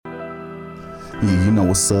Yeah, you know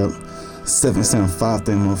what's up. 775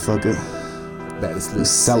 thing, motherfucker. We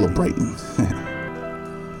celebrating.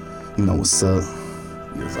 You know what's up.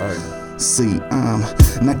 Yes, sir. See, I'm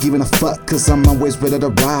not giving a fuck, cause I'm always ready to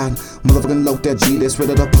ride. Motherfucking load that G that's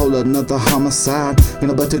ready to pull another homicide.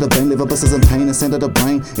 In a butt to the vein, liver busters and pain and center the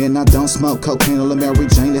brain. And I don't smoke cocaine or Mary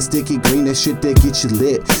Jane. That sticky green, that shit that get you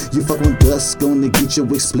lit. You fucking with dust, gonna get your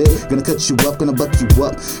wig split. Gonna cut you up, gonna buck you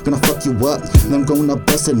up, gonna fuck you up. Then I'm gonna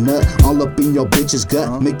bust a nut all up in your bitch's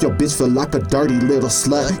gut. Make your bitch feel like a dirty little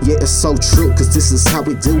slut. Yeah, it's so true, cause this is how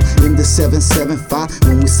we do in the 775.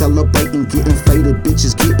 When we celebrating, getting faded,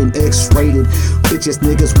 bitches getting X-rated. Bitches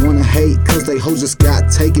niggas wanna hate, cause they hoes just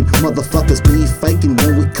got taken. Motherfuckers be faking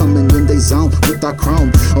when we coming in they zone with our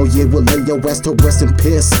chrome. Oh yeah, we'll lay your ass to rest in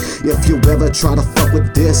piss if you ever try to fuck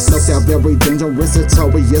with this. Look out, very dangerous,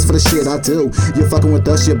 notorious for the shit I do. You fucking with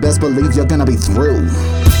us, you best believe you're gonna be through.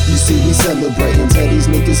 You see we celebrating, tell these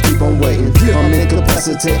niggas keep on waiting. I'm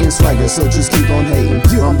incapacitating swagger, so just keep on hating.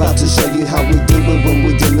 I'm about to show you how we do it when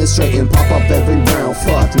we demonstrating. Pop up every round,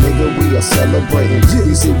 fuck nigga, we are celebrating.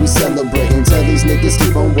 You see we celebrating, tell these niggas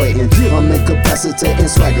keep on waiting. I'm incapacitating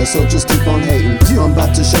swagger, so just keep on hating. I'm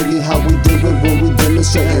about to show you how we do it when we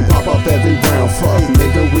demonstrating. Pop up every round, fuck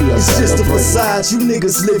nigga, we are it's celebrating. Just a facade you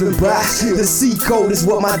niggas living by. The C code is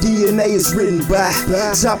what my DNA is written by.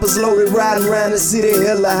 Choppers loaded, riding around the city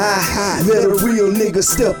hella high. Let a real nigga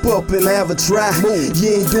step up and have a try. You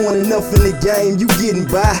ain't doing enough in the game, you getting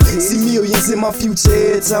by. See millions in my future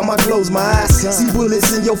every time I close my eyes. See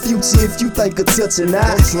bullets in your future if you think of touching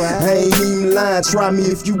eye. I ain't even lying, try me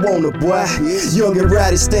if you wanna, boy. Young and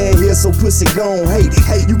rowdy stand here, so pussy gon' hate.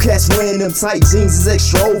 You cats wearing them tight jeans is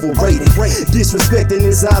extra overrated. Disrespecting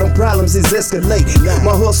is how them problems is escalating.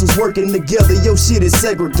 My hustle's working together, your shit is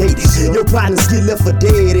segregated. Your partners get left for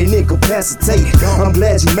dead and incapacitated. I'm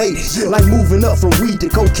glad you made it. Like moving up from weed to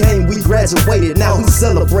cocaine, we graduated. Now we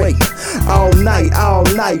celebrate all night,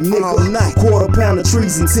 nigga. Quarter pound of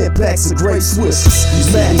trees and 10 packs of grape Swisses. You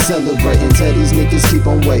see me celebrating, tell these niggas keep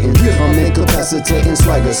on waiting. I'm incapacitating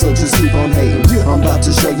swagger, so just keep on hating. I'm about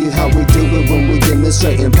to show you how we do it when we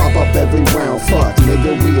demonstrating. Pop up every round, fuck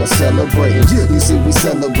nigga, we are celebrating. You see we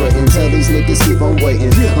celebrating, tell these niggas keep on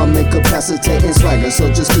waiting. I'm incapacitating swagger,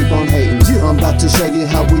 so just keep on hating. I'm about to show you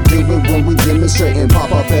how we do it when we demonstrating.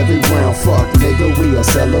 Pop up every round, fuck nigga, we are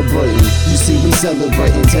celebrating. You see we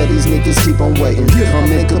celebrating, tell these niggas keep on waiting.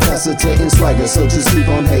 I'm incapacitating swagger, so just keep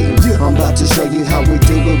on hating. I'm about to show you how we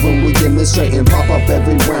do it when we demonstrating. Pop up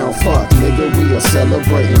every round, fuck nigga, we are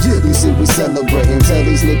celebrating. You see we celebrating, tell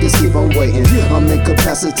these niggas keep on waiting. I'm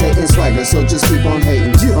incapacitating swagger, so just keep on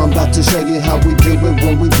hating. I'm about to show you how we do it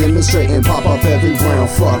when we demonstrating. Pop up every round,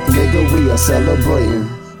 fuck nigga, we are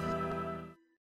celebrating.